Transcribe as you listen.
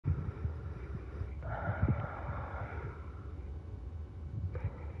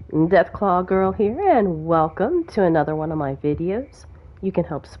Deathclaw Girl here, and welcome to another one of my videos. You can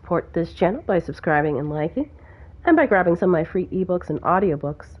help support this channel by subscribing and liking, and by grabbing some of my free ebooks and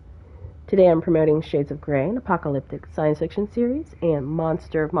audiobooks. Today I'm promoting Shades of Grey, an apocalyptic science fiction series, and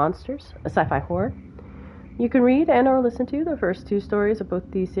Monster of Monsters, a sci-fi horror. You can read and or listen to the first two stories of both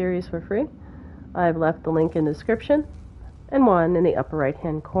these series for free. I've left the link in the description, and one in the upper right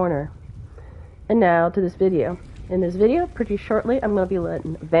hand corner. And now to this video. In this video, pretty shortly, I'm going to be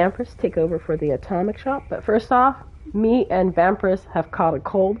letting Vampiress take over for the atomic shop. But first off, me and Vampiress have caught a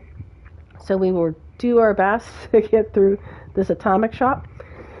cold, so we will do our best to get through this atomic shop.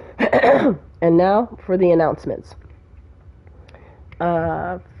 And now for the announcements.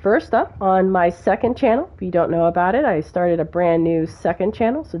 First up, on my second channel, if you don't know about it, I started a brand new second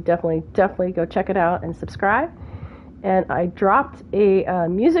channel, so definitely go check it out and subscribe. And I dropped a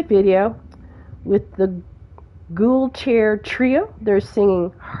music video with the GHOUL Chair Trio. They're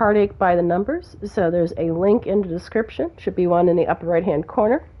singing Heartache by the Numbers, so there's a link in the description, should be one in the upper right hand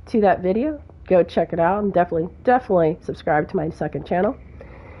corner, to that video. Go check it out, and definitely subscribe to my second channel.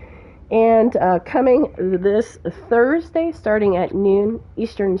 And coming this Thursday, starting at noon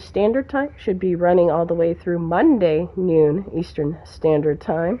Eastern Standard Time, should be running all the way through Monday noon Eastern Standard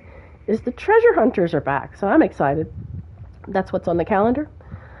Time, is the Treasure Hunters are back, so I'm excited. That's what's on the calendar.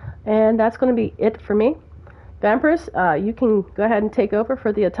 And that's going to be it for me. Vampiress, you can go ahead and take over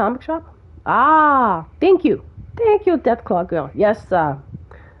for the atomic shop. Thank you, Deathclaw Girl. Yes,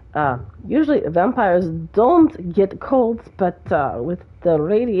 usually vampires don't get colds, but with the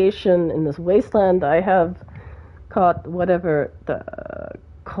radiation in this wasteland, I have caught whatever the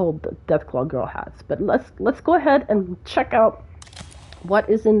cold the Deathclaw Girl has. But let's go ahead and check out what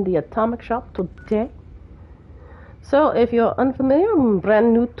is in the atomic shop today. So if you're unfamiliar, I'm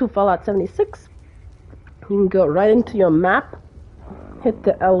brand new to Fallout 76. You can go right into your map, hit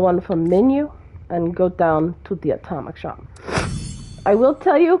the L1 from menu, and go down to the atomic shop. I will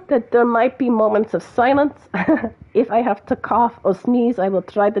tell you that there might be moments of silence. If I have to cough or sneeze, I will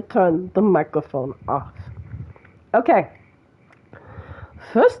try to turn the microphone off. Okay.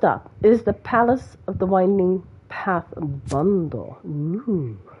 First up is the Palace of the Winding Path bundle.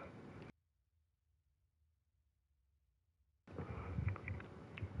 Ooh.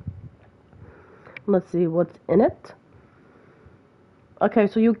 Let's see what's in it. Okay,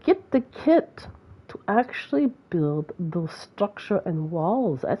 so you get the kit to actually build the structure and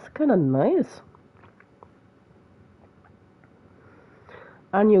walls. That's kind of nice.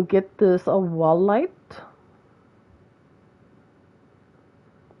 And you get this wall light,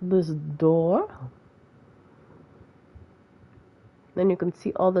 this door. Then you can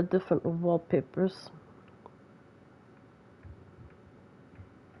see all the different wallpapers.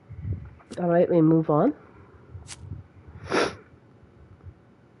 Alright, we move on.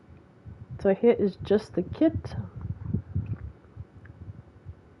 So here is just the kit,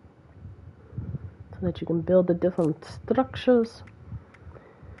 so that you can build the different structures.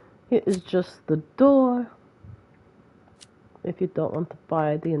 Here is just the door, if you don't want to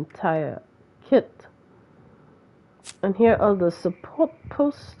buy the entire kit. And here are the support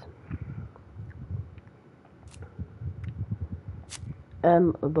posts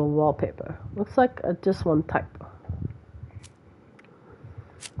and the wallpaper. Looks like just one type.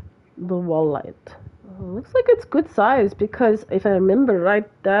 The wall light. Looks like it's good size, because if I remember right,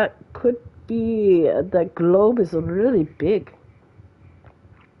 that could be, the globe is really big.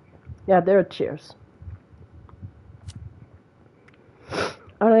 Yeah, there are chairs.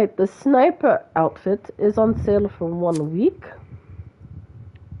 Alright, the sniper outfit is on sale for 1 week.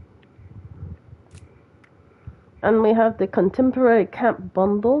 And we have the contemporary camp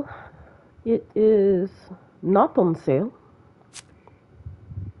bundle. It is not on sale.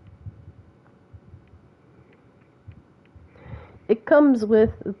 It comes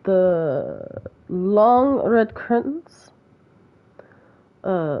with the long red curtains,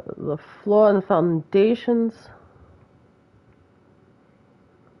 the floor and foundations,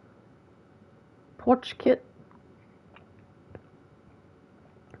 porch kit,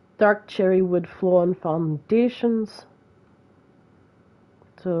 dark cherry wood floor and foundations.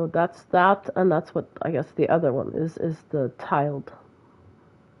 So that's that, and that's what I guess the other one is the tiled.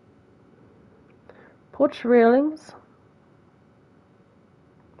 Porch railings,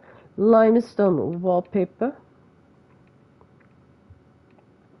 limestone wallpaper,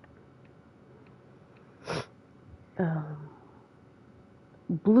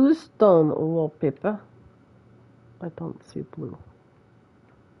 blue stone wallpaper. I don't see blue.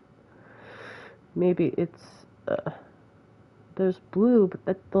 Maybe it's there's blue, but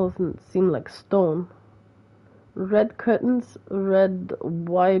that doesn't seem like stone. Red curtains, red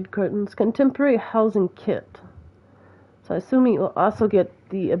wide curtains, contemporary housing kit. So I assume you will also get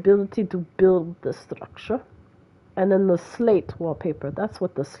the ability to build the structure. And then the slate wallpaper. That's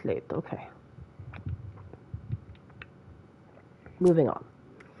what the slate, okay. Moving on.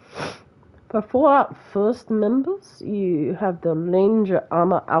 For Fallout First members, you have the Ranger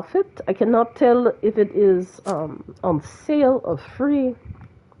Armor outfit. I cannot tell if it is on sale or free.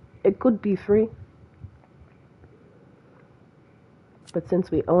 It could be free. But since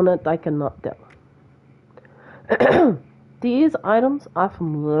we own it, I cannot tell. These items are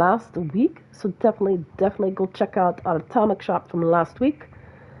from last week, so definitely go check out our Atomic Shop from last week.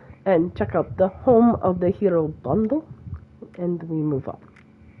 And check out the Home of the Hero bundle. And we move on.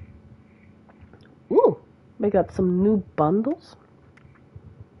 Ooh, we got some new bundles.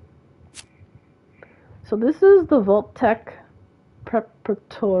 So this is the Vault-Tec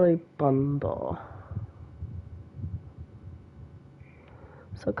Preparatory Bundle.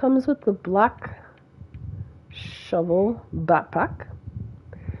 So it comes with the black shovel backpack,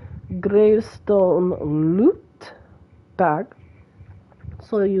 gravestone loot bag.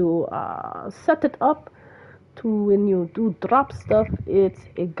 So you set it up to when you do drop stuff, it's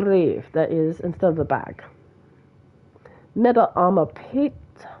a grave that is instead of a bag. Metal armor paint,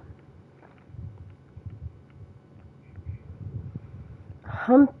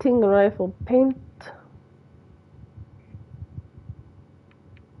 hunting rifle paint.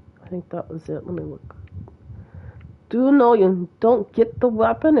 I think that was it. Let me look. Do know you don't get the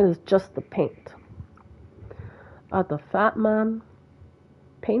weapon, it is just the paint. The Fat Man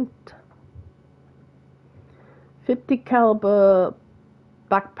paint. 50 caliber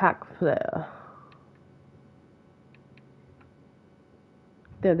backpack flare.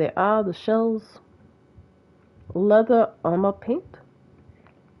 There they are, the shells. Leather armor paint.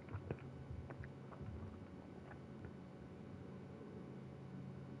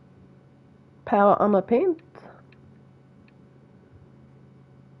 Power armor paint.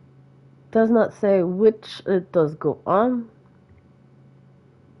 Does not say which it does go on.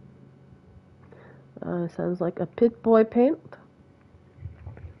 Sounds like a Pit Boy paint.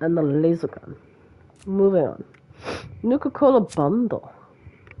 And the laser gun. Moving on. NUKA-COLA bundle.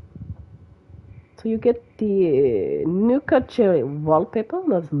 So you get the Nuka cherry wallpaper.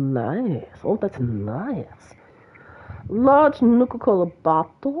 That's nice. Oh, that's nice. Large NUKA-COLA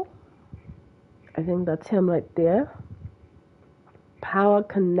bottle. I think that's him right there. Power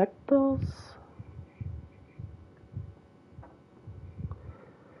connectors.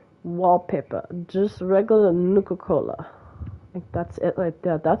 Wallpaper. Just regular NUKA-COLA. I think that's it right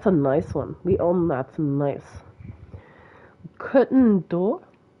there. That's a nice one. We own that. It's nice. Curtain door.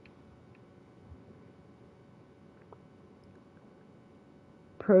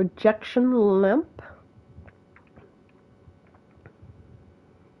 Projection lamp.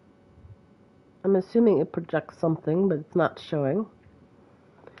 I'm assuming it projects something, but it's not showing.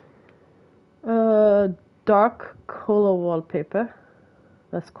 Dark cola wallpaper.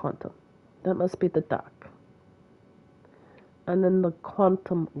 That's quantum. That must be the dark. And then the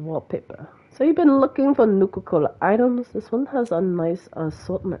quantum wallpaper. So you've been looking for NUKA-COLA items. This one has a nice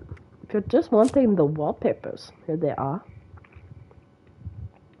assortment. If you're just wanting the wallpapers, here they are.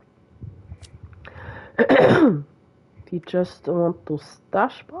 If you just want the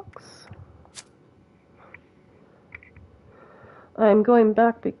stash box. I'm going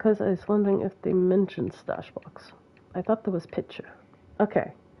back because I was wondering if they mentioned stash box. I thought there was picture.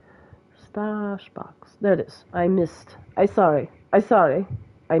 Okay. Stash box. There it is. I missed. I sorry.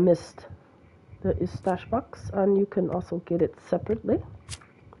 I missed. There is stash box, and you can also get it separately.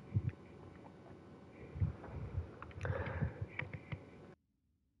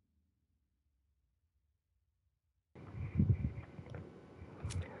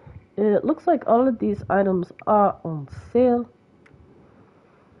 It looks like all of these items are on sale.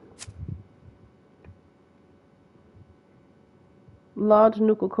 Large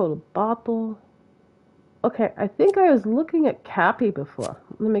NUKA-COLA bottle. Okay, I think I was looking at C.A.M.P before.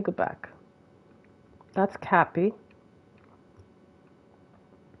 Let me go back. That's C.A.M.P.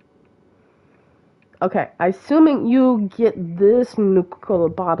 Okay, assuming you get this NUKA-COLA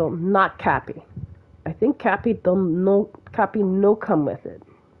bottle, not C.A.M.P. I think C.A.M.P no come with it.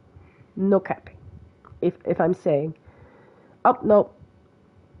 No C.A.M.P. If I'm saying, oh no,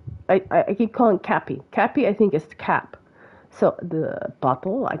 I keep calling C.A.M.P. C.A.M.P I think is cap. So the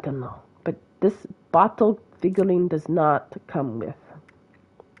bottle, I don't know, but this bottle figurine does not come with.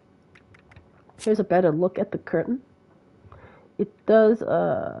 Here's a better look at the curtain. It does.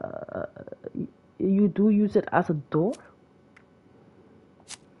 You do use it as a door.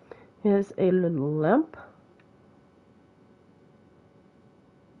 Here's a little lamp.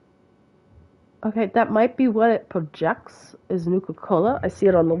 Okay, that might be what it projects, is Nuka-Cola. I see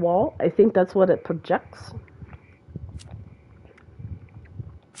it on the wall. I think that's what it projects.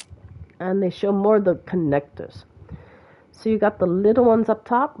 And they show more of the connectors. So you got the little ones up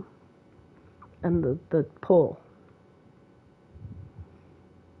top and the pole.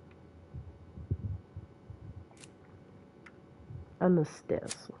 And the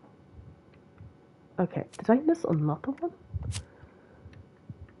stairs. Okay, did I miss another one?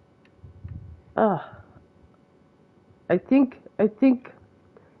 I think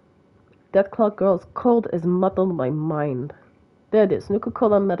Deathclaw Girl's code is muddled my mind. There it is,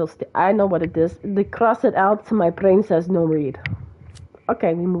 Nuka-Cola metal stick. I know what it is. They cross it out so my brain says no read.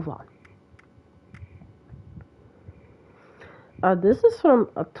 Okay, we move on. This is from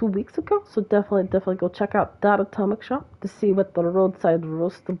 2 weeks ago, so definitely go check out that Atomic Shop to see what the Roadside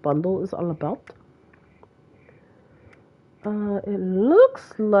Roaster bundle is all about. It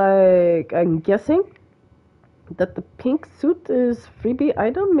looks like, I'm guessing, that the pink suit is freebie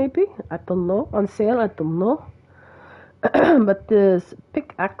item, maybe? I don't know. On sale, I don't know. But this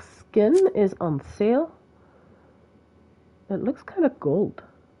pickaxe skin is on sale. It looks kind of gold.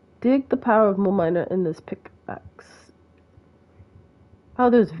 Dig the power of Moon Miner in this pickaxe. Oh,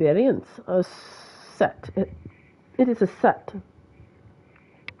 there's variants. A set. It is a set.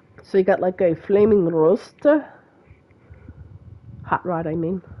 So you got like a flaming roaster. Hot rod, I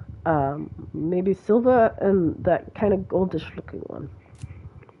mean. Maybe silver and that kind of goldish looking one.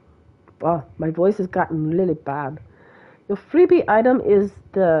 Wow, my voice has gotten really bad. Your freebie item is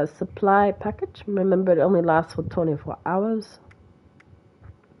the supply package. Remember, it only lasts for 24 hours.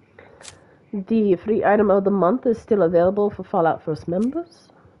 The free item of the month is still available for Fallout First members.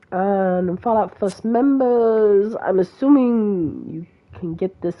 And Fallout First members, I'm assuming you can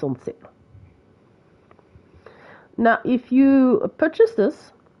get this on sale. Now, if you purchase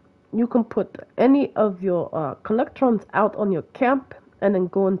this, you can put any of your collectrons out on your camp and then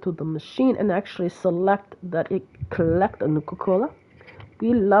go into the machine and actually select that it collect a Nuka-Cola.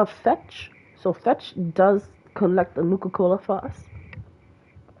 We love Fetch, so Fetch does collect a Nuka-Cola for us.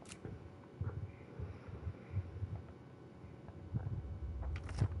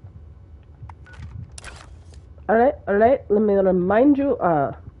 Alright, let me remind you,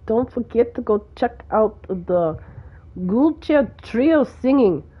 don't forget to go check out the GHOUL Chair Trio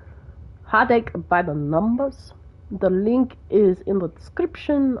singing Heartache by the Numbers. The link is in the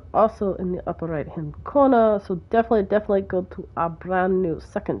description, also in the upper right hand corner. So definitely go to our brand new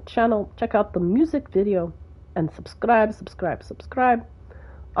second channel. Check out the music video and subscribe.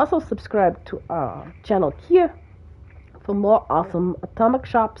 Also subscribe to our channel here for more awesome Atomic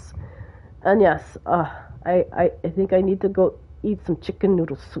Shops. And yes, I think I need to go eat some chicken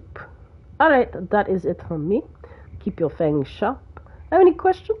noodle soup. Alright, that is it from me. Keep your fangs sharp. Have any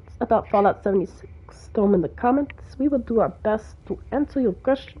questions about Fallout 76? Throw them in the comments. We will do our best to answer your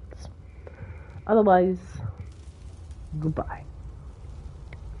questions. Otherwise, goodbye.